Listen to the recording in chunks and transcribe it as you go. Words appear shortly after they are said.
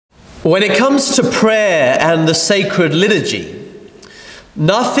When it comes to prayer and the sacred liturgy,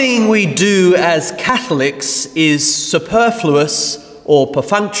 nothing we do as Catholics is superfluous or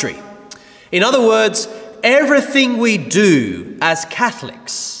perfunctory. In other words, everything we do as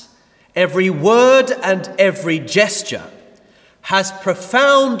Catholics, every word and every gesture, has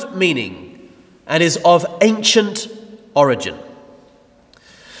profound meaning and is of ancient origin.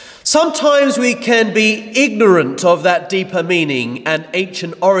 Sometimes we can be ignorant of that deeper meaning and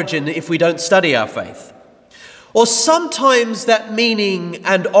ancient origin if we don't study our faith. Or sometimes that meaning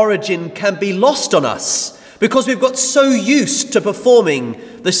and origin can be lost on us because we've got so used to performing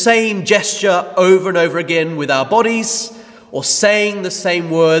the same gesture over and over again with our bodies, or saying the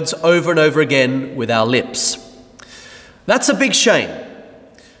same words over and over again with our lips. That's a big shame,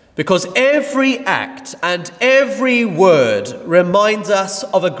 because every act and every word reminds us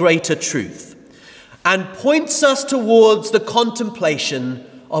of a greater truth and points us towards the contemplation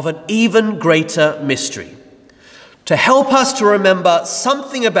of an even greater mystery, to help us to remember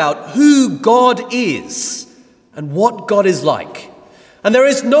something about who God is and what God is like. And there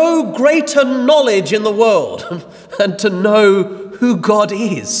is no greater knowledge in the world than to know who God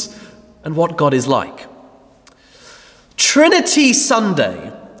is and what God is like. Trinity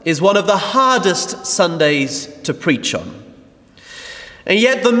Sunday is one of the hardest Sundays to preach on. And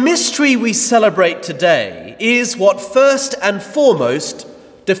yet the mystery we celebrate today is what first and foremost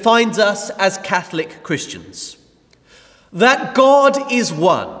defines us as Catholic Christians. That God is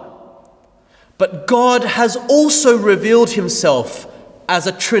one, but God has also revealed himself as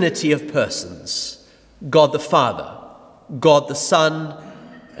a trinity of persons: God the Father, God the Son,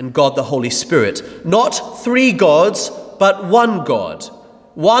 and God the Holy Spirit. Not three gods, but one God,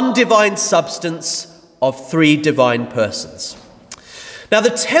 one divine substance of three divine persons. Now, the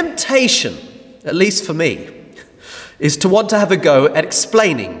temptation, at least for me, is to want to have a go at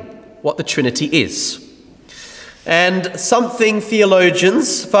explaining what the Trinity is. And something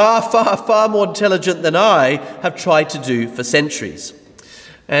theologians, far more intelligent than I, have tried to do for centuries.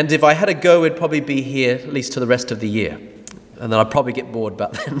 And if I had a go, it'd probably be here at least to the rest of the year. And then I'd probably get bored by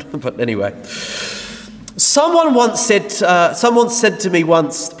then. But anyway. Someone said to me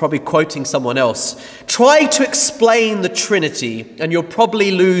once, probably quoting someone else, try to explain the Trinity and you'll probably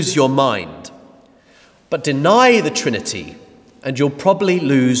lose your mind. But deny the Trinity and you'll probably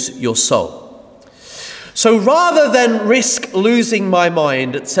lose your soul. So rather than risk losing my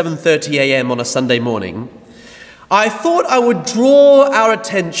mind at 7:30 a.m. on a Sunday morning, I thought I would draw our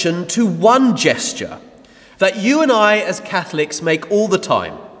attention to one gesture that you and I as Catholics make all the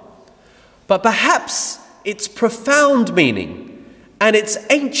time. But perhaps its profound meaning and its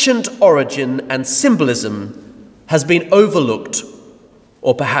ancient origin and symbolism has been overlooked,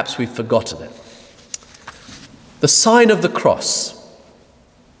 or perhaps we've forgotten it. The sign of the cross.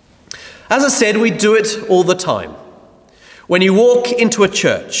 As I said, we do it all the time. When you walk into a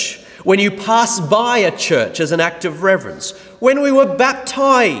church, when you pass by a church as an act of reverence, when we were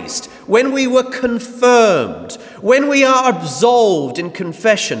baptized, when we were confirmed, when we are absolved in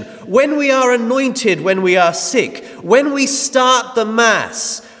confession, when we are anointed, when we are sick, when we start the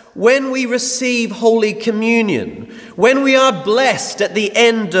Mass, when we receive Holy Communion, when we are blessed at the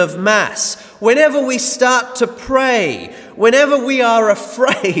end of Mass, whenever we start to pray, whenever we are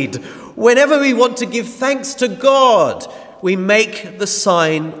afraid, whenever we want to give thanks to God, we make the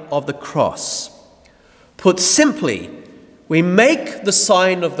sign of the cross. Put simply, we make the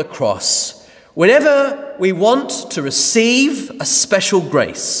sign of the cross whenever we want to receive a special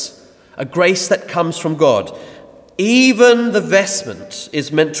grace, a grace that comes from God. Even the vestment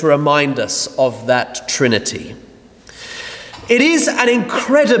is meant to remind us of that Trinity. It is an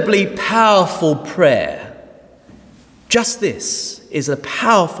incredibly powerful prayer. Just this is a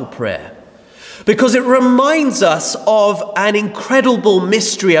powerful prayer, because it reminds us of an incredible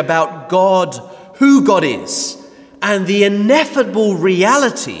mystery about God, who God is, and the ineffable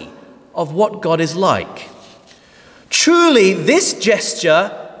reality of what God is like. Truly, this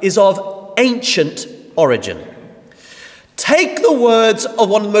gesture is of ancient origin. Take the words of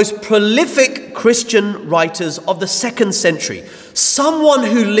one of the most prolific Christian writers of the 2nd century, someone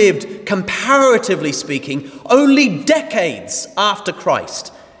who lived, comparatively speaking, only decades after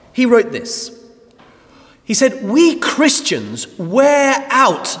Christ. He wrote this. He said, "We Christians wear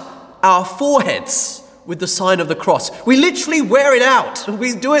out our foreheads with the sign of the cross." We literally wear it out.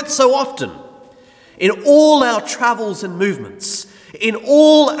 We do it so often. In all our travels and movements, in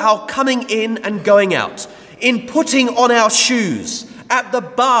all our coming in and going out, in putting on our shoes, at the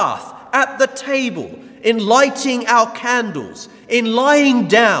bath, at the table, in lighting our candles, in lying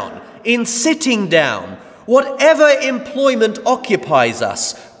down, in sitting down, whatever employment occupies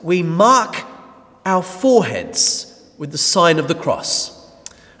us, we mark our foreheads with the sign of the cross.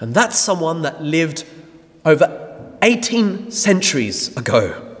 And that's someone that lived over 18 centuries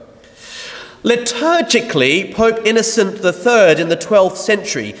ago. Liturgically, Pope Innocent III in the 12th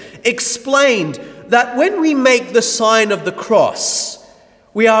century explained that when we make the sign of the cross,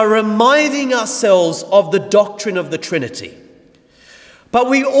 we are reminding ourselves of the doctrine of the Trinity. But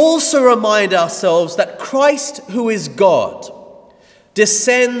we also remind ourselves that Christ, who is God,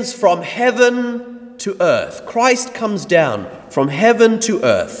 descends from heaven to earth. Christ comes down from heaven to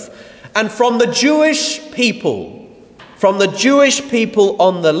earth. And from the Jewish people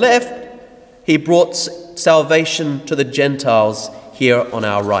on the left, he brought salvation to the Gentiles here on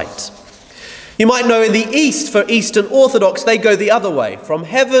our right. You might know in the East, for Eastern Orthodox, they go the other way, from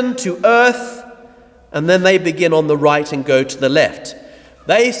heaven to earth, and then they begin on the right and go to the left.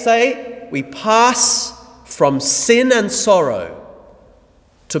 They say we pass from sin and sorrow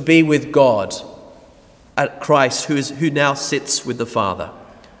to be with God at Christ, who now sits with the Father.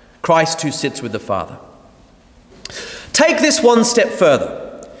 Christ who sits with the Father. Take this one step further.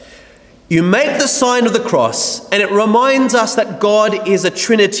 You make the sign of the cross, and it reminds us that God is a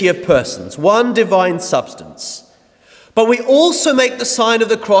trinity of persons, one divine substance. But we also make the sign of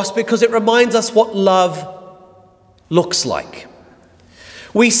the cross because it reminds us what love looks like.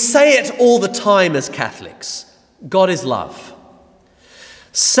 We say it all the time as Catholics. God is love.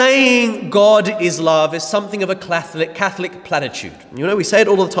 Saying God is love is something of a Catholic platitude. You know, we say it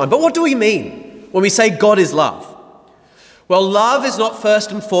all the time. But what do we mean when we say God is love? Well, love is not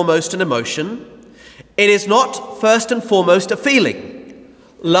first and foremost an emotion. It is not first and foremost a feeling.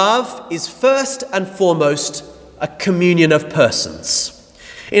 Love is first and foremost a communion of persons.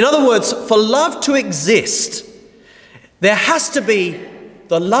 In other words, for love to exist, there has to be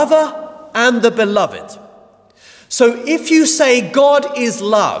the lover and the beloved. So if you say God is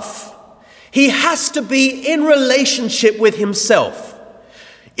love, he has to be in relationship with himself.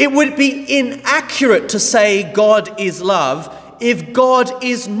 It would be inaccurate to say God is love if God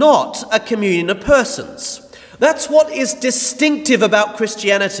is not a communion of persons. That's what is distinctive about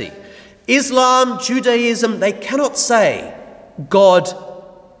Christianity. Islam, Judaism, they cannot say God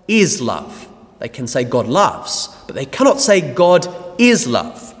is love. They can say God loves, but they cannot say God is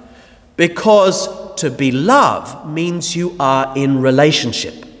love, because to be love means you are in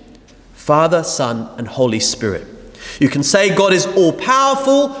relationship. Father, Son, and Holy Spirit. You can say God is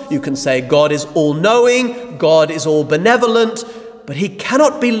all-powerful, you can say God is all-knowing, God is all-benevolent, but he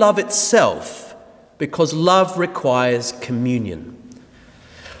cannot be love itself, because love requires communion.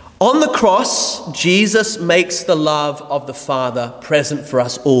 On the cross, Jesus makes the love of the Father present for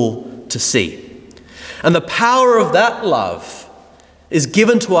us all to see. And the power of that love is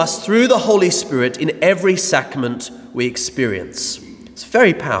given to us through the Holy Spirit in every sacrament we experience. It's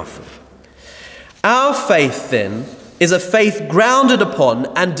very powerful. Our faith, then, is a faith grounded upon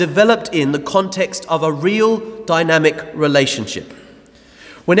and developed in the context of a real dynamic relationship.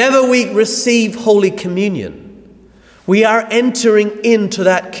 Whenever we receive Holy Communion, we are entering into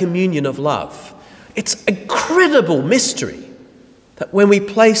that communion of love. It's a incredible mystery that when we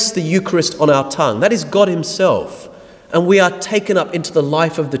place the Eucharist on our tongue, that is God himself, and we are taken up into the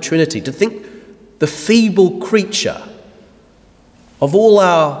life of the Trinity. To think the feeble creature of all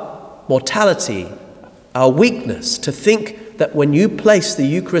our mortality, our weakness, to think that when you place the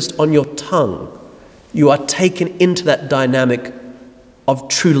Eucharist on your tongue, you are taken into that dynamic of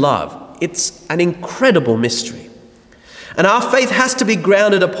true love. It's an incredible mystery. And our faith has to be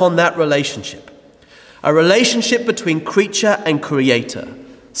grounded upon that relationship. A relationship between creature and creator,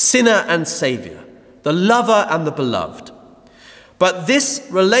 sinner and saviour, the lover and the beloved. But this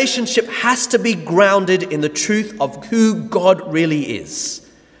relationship has to be grounded in the truth of who God really is.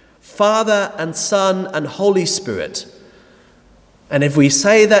 Father and Son and Holy Spirit. And if we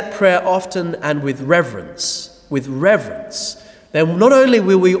say that prayer often and with reverence, then not only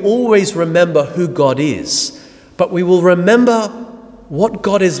will we always remember who God is, but we will remember what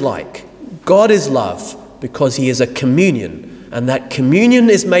God is like. God is love because he is a communion, and that communion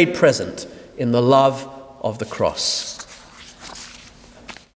is made present in the love of the cross.